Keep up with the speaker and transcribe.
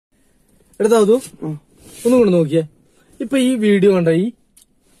എടുത്താ ഒന്നും കൊണ്ട് നോക്കിയേ. ഇപ്പൊ ഈ വീഡിയോ കണ്ട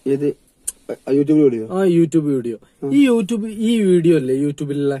യൂട്യൂബ് വീഡിയോ ഈ വീഡിയോ അല്ലേ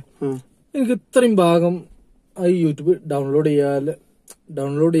യൂട്യൂബിലുള്ള എനിക്ക് ഇത്രയും ഭാഗം ഈ യൂട്യൂബ് ഡൗൺലോഡ്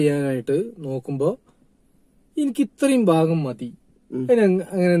ചെയ്യാനായിട്ട് നോക്കുമ്പോ എനിക്ക് ഇത്രയും ഭാഗം മതി.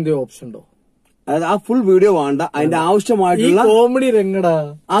 അങ്ങനെ എന്തോ ഓപ്ഷൻ ഉണ്ടോ? അതായത് ആ ഫുൾ വീഡിയോ വേണ്ട, അതിന്റെ ആവശ്യമായിട്ടുള്ള കോമഡി രംഗടാ,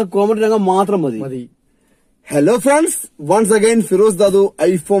 ആ കോമഡി രംഗം മാത്രം മതി. Hello friends, once again Firoz Dadu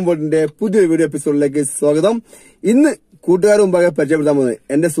iPhone വേൾഡിന്റെ പുതിയൊരു വീഡിയോ എപ്പിസോഡിലേക്ക് സ്വാഗതം. ഇന്ന് കൂട്ടുകാരുടെ മുമ്പാകെ പരിചയപ്പെടുത്താൻ പോകുന്നത്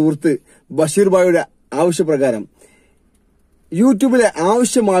എന്റെ സുഹൃത്ത് ബഷീർ ഭായിയുടെ ആവശ്യപ്രകാരം യൂട്യൂബിലെ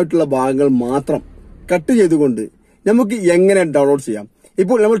ആവശ്യമായിട്ടുള്ള ഭാഗങ്ങൾ മാത്രം കട്ട് ചെയ്തുകൊണ്ട് നമുക്ക് എങ്ങനെ ഡൗൺലോഡ് ചെയ്യാം.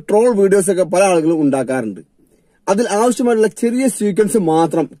 ഇപ്പോൾ നമ്മൾ ട്രോൾ വീഡിയോസ് ഒക്കെ പല ആളുകളും ഉണ്ടാക്കാറുണ്ട്. അതിൽ ആവശ്യമായിട്ടുള്ള ചെറിയ സീക്വൻസ്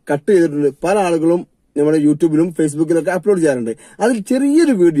മാത്രം കട്ട് ചെയ്തിട്ടുണ്ട് പല ആളുകളും നമ്മുടെ യൂട്യൂബിലും ഫേസ്ബുക്കിലൊക്കെ അപ്ലോഡ് ചെയ്യാറുണ്ട്. അതിൽ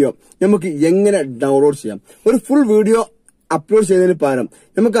ചെറിയൊരു വീഡിയോ നമുക്ക് എങ്ങനെ ഡൗൺലോഡ് ചെയ്യാം. ഒരു ഫുൾ വീഡിയോ അപ്ലോഡ് ചെയ്യുന്നതിന് പകരം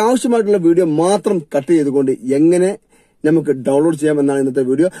നമുക്ക് ആവശ്യമായിട്ടുള്ള വീഡിയോ മാത്രം കട്ട് ചെയ്തുകൊണ്ട് എങ്ങനെ നമുക്ക് ഡൗൺലോഡ് ചെയ്യാം എന്നാണ് ഇന്നത്തെ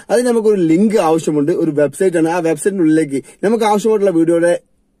വീഡിയോ. അതിന് നമുക്കൊരു ലിങ്ക് ആവശ്യമുണ്ട്. ഒരു വെബ്സൈറ്റ് ആണ്. ആ വെബ്സൈറ്റിനുള്ളിലേക്ക് നമുക്ക് ആവശ്യമായിട്ടുള്ള വീഡിയോയുടെ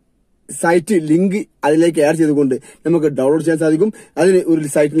സൈറ്റ് ലിങ്ക് അതിലേക്ക് ആഡ് ചെയ്തുകൊണ്ട് നമുക്ക് ഡൗൺലോഡ് ചെയ്യാൻ സാധിക്കും. അതിന് ഒരു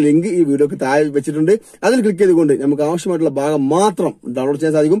സൈറ്റിന് ലിങ്ക് ഈ വീഡിയോക്ക് താഴെ വെച്ചിട്ടുണ്ട്. അതിൽ ക്ലിക്ക് ചെയ്തുകൊണ്ട് നമുക്ക് ആവശ്യമായിട്ടുള്ള ഭാഗം മാത്രം ഡൗൺലോഡ്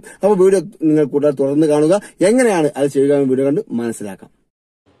ചെയ്യാൻ സാധിക്കും. അപ്പോൾ വീഡിയോ നിങ്ങൾ കൂടുതൽ തുടർന്ന് കാണുക. എങ്ങനെയാണ് അത് ചെയ്യുക എന്ന് വീഡിയോ കണ്ട് മനസ്സിലാക്കാം.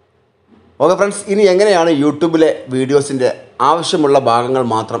 ഓക്കെ ഫ്രണ്ട്സ്, ഇനി എങ്ങനെയാണ് യൂട്യൂബിലെ വീഡിയോസിൻ്റെ ആവശ്യമുള്ള ഭാഗങ്ങൾ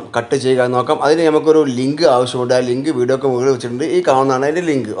മാത്രം കട്ട് ചെയ്യുക എന്ന് നോക്കാം. അതിന് നമുക്കൊരു ലിങ്ക് ആവശ്യമുണ്ട്. ആ ലിങ്ക് വീഡിയോക്ക് മുകളിൽ വെച്ചിട്ടുണ്ട്. ഈ കാണുന്നതാണ് അതിൻ്റെ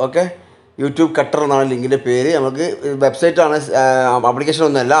ലിങ്ക്. ഓക്കെ, യൂട്യൂബ് കട്ടർ എന്നാണ് ലിങ്കിൻ്റെ പേര്. നമുക്ക് വെബ്സൈറ്റാണ്, ആപ്ലിക്കേഷൻ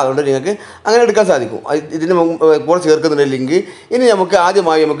ഒന്നുമല്ല. അതുകൊണ്ട് നിങ്ങൾക്ക് അങ്ങനെ എടുക്കാൻ സാധിക്കും. ഇതിന് ഇപ്പോൾ ചേർക്കുന്നുണ്ട് ലിങ്ക്. ഇനി നമുക്ക്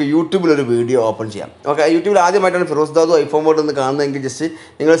ആദ്യമായി യൂട്യൂബിലൊരു വീഡിയോ ഓപ്പൺ ചെയ്യാം. ഓക്കെ, യൂട്യൂബിൽ ആദ്യമായിട്ടാണ് ഫിറോസ് ദാദു ഐഫോൺ വേൾഡ് എന്ന് കാണുന്നതെങ്കിൽ ജസ്റ്റ്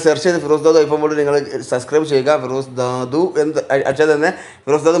നിങ്ങൾ സെർച്ച് ചെയ്ത് ഫിറോസ് ദാദു ഐഫോൺ വേൾഡ് നിങ്ങൾ സബ്സ്ക്രൈബ് ചെയ്യുക. ഫിറോസ് ദാദു എന്ന് അടിച്ചാൽ തന്നെ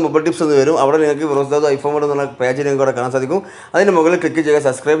ഫിറോസ് ദാദു മൊബൈൽ ടിപ്സ് എന്ന് വരും. അവിടെ നിങ്ങൾക്ക് ഫിറോസ് ദാദു ഐഫോൺ വേൾഡ് എന്നുള്ള പേജ് നിങ്ങൾക്ക് അവിടെ കാണാൻ സാധിക്കും. അതിന് മുകളിൽ ക്ലിക്ക് ചെയ്യുക,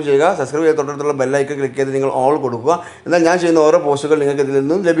 സബ്സ്ക്രൈബ് ചെയ്യുക. സബ്സ്ക്രൈബ് ചെയ്ത് തൊട്ടടുത്തുള്ള ബെല്ലൈക്കൺ ക്ലിക്ക് ചെയ്ത് നിങ്ങൾ ഓൾ കൊടുക്കുക. എന്നാൽ ഞാൻ ചെയ്യുന്ന ഓരോ പോസ്റ്റുകൾ നിങ്ങൾക്ക് ഇതിൽ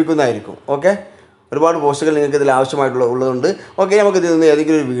നിന്നും ലഭിക്കുന്നതായിരിക്കും. ഓക്കെ, ഒരുപാട് പോസ്റ്റുകൾ നിങ്ങൾക്ക് ഇതിൽ ഉള്ളതുണ്ട്. ഓക്കെ, നമുക്കിതിൽ നിന്ന്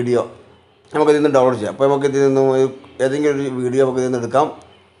ഏതെങ്കിലും ഒരു വീഡിയോ നമുക്കിതിൽ നിന്ന് ഡൗൺലോഡ് ചെയ്യാം. അപ്പോൾ നമുക്കിതിൽ നിന്ന് ഏതെങ്കിലും ഒരു വീഡിയോ നമുക്കിതിൽ നിന്ന് എടുക്കാം.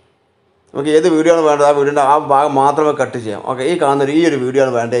 നമുക്ക് ഏത് വീഡിയോ ആണ് വേണ്ടത് ആ വീഡിയോൻ്റെ ആ ഭാഗം മാത്രമേ കട്ട് ചെയ്യാം. ഓക്കെ, ഈ കാണുന്ന ഈ ഒരു വീഡിയോ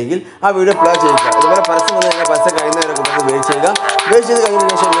ആണ് വേണ്ടതെങ്കിൽ ആ വീഡിയോ പ്ലേ ചെയ്യുക. ഇതുപോലെ പരസ്യം വന്നു കഴിഞ്ഞാൽ പരസ്യം കഴിയുന്നവരെ കുറിച്ച് വെയിറ്റ് ചെയ്യുക. വെയിറ്റ് ചെയ്ത്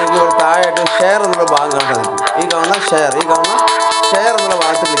കഴിഞ്ഞതിന് ശേഷം നിങ്ങൾക്ക് ഇവിടെ താഴെയായിട്ട് ഷെയർ എന്നുള്ള ഭാഗം കാണാൻ സാധിക്കും. ഈ കാണുന്ന ഷെയർ എന്നുള്ള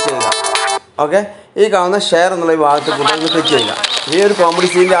ഭാഗത്ത് ക്ലിക്ക് ചെയ്യുക. ഓക്കെ, ഈ കാണുന്ന ഷെയർ എന്നുള്ള ഈ ഭാഗത്ത് ക്ലിക്ക് ചെയ്യുക. ഈ ഒരു കോമഡി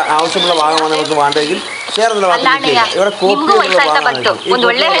സീനിൻ്റെ ആവശ്യമുള്ള ഭാഗമാണ് നമുക്ക് വേണ്ടതെങ്കിൽ ഷെയർ എന്നുള്ള ഭാഗത്ത് ക്ലിക്ക് ചെയ്യുക. ഇവിടെ കോപ്പി എന്നുള്ള ഭാഗം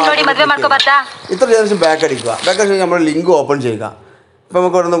ഇത്ര ശേഷം ബാക്ക് അടിക്കുക. ബാക്ക് അടിച്ച് നമ്മൾ ലിങ്ക് ഓപ്പൺ ചെയ്യുക. ഇപ്പോൾ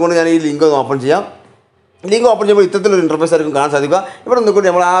നമുക്ക് ഇവിടെ നിന്നുകൊണ്ട് ഞാൻ ഈ ലിങ്ക് ഒന്ന് ഓപ്പൺ ചെയ്യാം. ലിങ്ക് ഓപ്പൺ ചെയ്യുമ്പോൾ ഇത്തരത്തിലൊരു ഇൻ്റർഫേസ് ആയിരിക്കും കാണാൻ സാധിക്കുക. ഇവിടെ നിന്നുകൊണ്ട്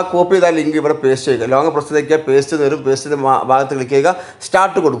നമ്മൾ ആ കോപ്പി ചെയ്ത ലിങ്ക് ഇവിടെ പേസ്റ്റ് ചെയ്യുക. ലോങ് പ്രസ് ചെയ്ത് പേസ്റ്റ് വരും. പേസ്റ്റിൻ്റെ ഭാഗത്ത് ക്ലിക്ക് ചെയ്യുക.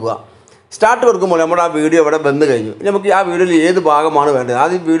 സ്റ്റാർട്ട് കൊടുക്കുക. സ്റ്റാർട്ട് കൊടുക്കുമ്പോൾ നമ്മുടെ ആ വീഡിയോ ഇവിടെ വന്ന് കഴിഞ്ഞു. നമുക്ക് ആ വീഡിയോയിൽ ഏത് ഭാഗമാണ് വേണ്ടത്,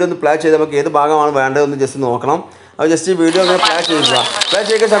 ആദ്യം വീഡിയോ ഒന്ന് പ്ലേ ചെയ്ത് നമുക്ക് ഏത് ഭാഗമാണ് വേണ്ടതെന്ന് ജസ്റ്റ് നോക്കണം. അത് ജസ്റ്റ് ഈ വീഡിയോ അങ്ങനെ പ്ലേ ചെയ്യുക. പ്ലേ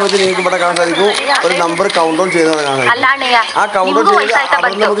ചെയ്യുന്ന സമയത്ത് നിങ്ങൾക്ക് ഇവിടെ കാണാൻ സാധിക്കും ഒരു നമ്പർ കൗണ്ട് ഡൗൺ ചെയ്യുന്നത് കാണാൻ സാധിക്കും. ആ കൗണ്ട് ഡൗൺ ചെയ്ത്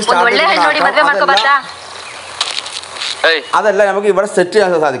നമുക്ക് അതല്ല നമുക്ക് ഇവിടെ സെറ്റ് ചെയ്യാൻ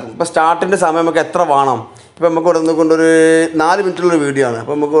സാധിക്കും. ഇപ്പോൾ സ്റ്റാർട്ടിൻ്റെ സമയം നമുക്ക് എത്ര വേണം. ഇപ്പോൾ നമുക്ക് ഇവിടെ നിന്ന് കൊണ്ടൊരു 4 മിനിറ്റുള്ളൊരു വീഡിയോ ആണ്.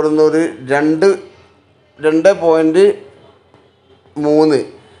 അപ്പോൾ നമുക്ക് ഇവിടെ നിന്ന് ഒരു 2.3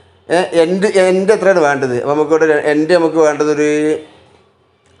 എൻ്റെ എത്രയാണ് വേണ്ടത്. അപ്പോൾ നമുക്കിവിടെ നമുക്ക് വേണ്ടതൊരു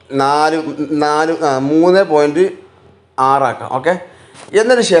 3.6 ആക്കാം. ഓക്കെ,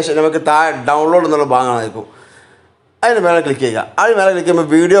 എന്നതിന് ശേഷം നമുക്ക് താഴെ ഡൗൺലോഡ് എന്നുള്ള ഭാഗമായിരിക്കും. അതിന് മേലെ ക്ലിക്ക് ചെയ്യുക. അതിന് മേലെ ക്ലിക്ക് ചെയ്യുമ്പോൾ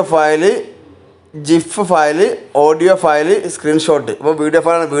video file, GIF file, audio file, screenshot. അപ്പോൾ വീഡിയോ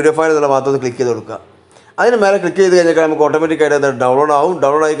ഫയൽ എന്നുള്ള ഭാഗത്തൊന്ന് ക്ലിക്ക് ചെയ്ത് കൊടുക്കുക. അതിന് മേലെ ക്ലിക്ക് ചെയ്ത് കഴിഞ്ഞാൽ നമുക്ക് ഓട്ടോമാറ്റിക്കായിട്ട് അത് ഡൗൺലോഡ് ആവും.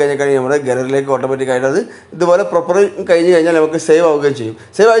 ഡൗൺലോഡ് ആയി കഴിഞ്ഞാൽ നമ്മുടെ ഗാലറിയിലേക്ക് ഓട്ടോമാറ്റിക്കായിട്ട് അത് ഇതുപോലെ പ്രോപ്പർ കഴിഞ്ഞ് കഴിഞ്ഞാൽ നമുക്ക് സേവ് ആവുകയും ചെയ്യും.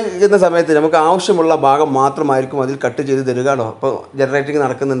 സേവ് ആയിരിക്കുന്ന സമയത്ത് നമുക്ക് ആവശ്യമുള്ള ഭാഗം മാത്രമായിരിക്കും അതിൽ കട്ട് ചെയ്ത് തരിക കേട്ടോ. അപ്പോൾ ജനറേറ്റിംഗ്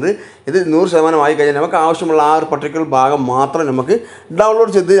നടക്കുന്നുണ്ട്. ഇത് 100% ആയി കഴിഞ്ഞാൽ നമുക്ക് ആവശ്യമുള്ള ആ ഒരു പർട്ടിക്കുലർ ഭാഗം മാത്രം നമുക്ക്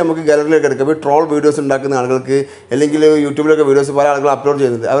ഡൗൺലോഡ് ചെയ്ത് നമുക്ക് ഗാലറിയിലേക്ക് എടുക്കാം. ഇപ്പോൾ ട്രോൾ വീഡിയോസ് ഉണ്ടാക്കുന്ന ആളുകൾക്ക് അല്ലെങ്കിൽ യൂട്യൂബിലൊക്കെ വീഡിയോസ് പല ആളുകൾ അപ്ലോഡ്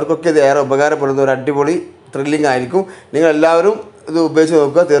ചെയ്യുന്നുണ്ട്. അവർക്കൊക്കെ ഇത് ഏറെ ഉപകാരപ്പെടുന്ന ഒരു അടിപൊളി ത്രില്ലിംഗ് ആയിരിക്കും. നിങ്ങളെല്ലാവരും ഇത് ഉപയോഗിച്ച്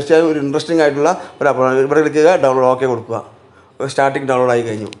നോക്കുക. തീർച്ചയായും ഒരു ഇൻട്രസ്റ്റിംഗ് ആയിട്ടുള്ള ഒരു അപ്ലോഡ്. ഇവിടെ ക്ലിക്ക് ചെയ്യുക, ഡൗൺലോഡ് ഓക്കെ കൊടുക്കുക. സ്റ്റാർട്ടിങ് ഡൗൺലോഡ് ആയി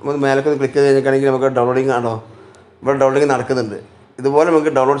കഴിഞ്ഞു. നമുക്ക് മേലൊക്കെ ക്ലിക്ക് ചെയ്ത് കഴിഞ്ഞിട്ടാണെങ്കിൽ നമുക്ക് ഡൗൺലോഡിങ് ആണോ ഇവിടെ ഡൗൺലോഡിങ് നടക്കുന്നുണ്ട്. ഇതുപോലെ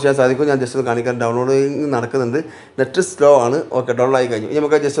നമുക്ക് ഡൗൺലോഡ് ചെയ്യാൻ സാധിക്കും. ഞാൻ ജസ്റ്റ് ഒന്ന് കാണിക്കാൻ. ഡൗൺലോഡിങ് നടക്കുന്നുണ്ട്. നെറ്റ് സ്ലോ ആണ്. ഓക്കെ, ഡൗൺലോഡ് ആയി കഴിഞ്ഞു. ഇനി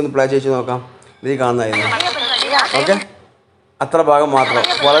നമുക്ക് ജസ്റ്റ് ഒന്ന് പ്ലേ ചെയ്ത് നോക്കാം. ഇത് കാണുന്നതായിരുന്നു. ഓക്കെ, അത്ര ഭാഗം മാത്രം,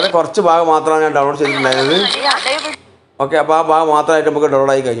 വളരെ കുറച്ച് ഭാഗം മാത്രമാണ് ഞാൻ ഡൗൺലോഡ് ചെയ്തിട്ടുണ്ടായിരുന്നത്. ഓക്കെ, അപ്പോൾ ആ ഭാഗം മാത്രമായിട്ട് നമുക്ക്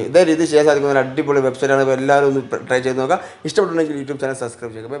ഡൗൺലോഡ് ആയി കഴിഞ്ഞു. ഇതേ രീതി ചെയ്യാൻ സാധിക്കുന്ന ഒരു അടിപൊളി വെബ്സൈറ്റാണ്. എല്ലാവരും ഒന്ന് ട്രൈ ചെയ്ത് നോക്കാം. ഇഷ്ടപ്പെട്ടുണ്ടെങ്കിൽ യൂട്യൂബ് ചാനൽ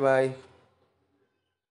സബ്സ്ക്രൈബ് ചെയ്യുക. ബൈ.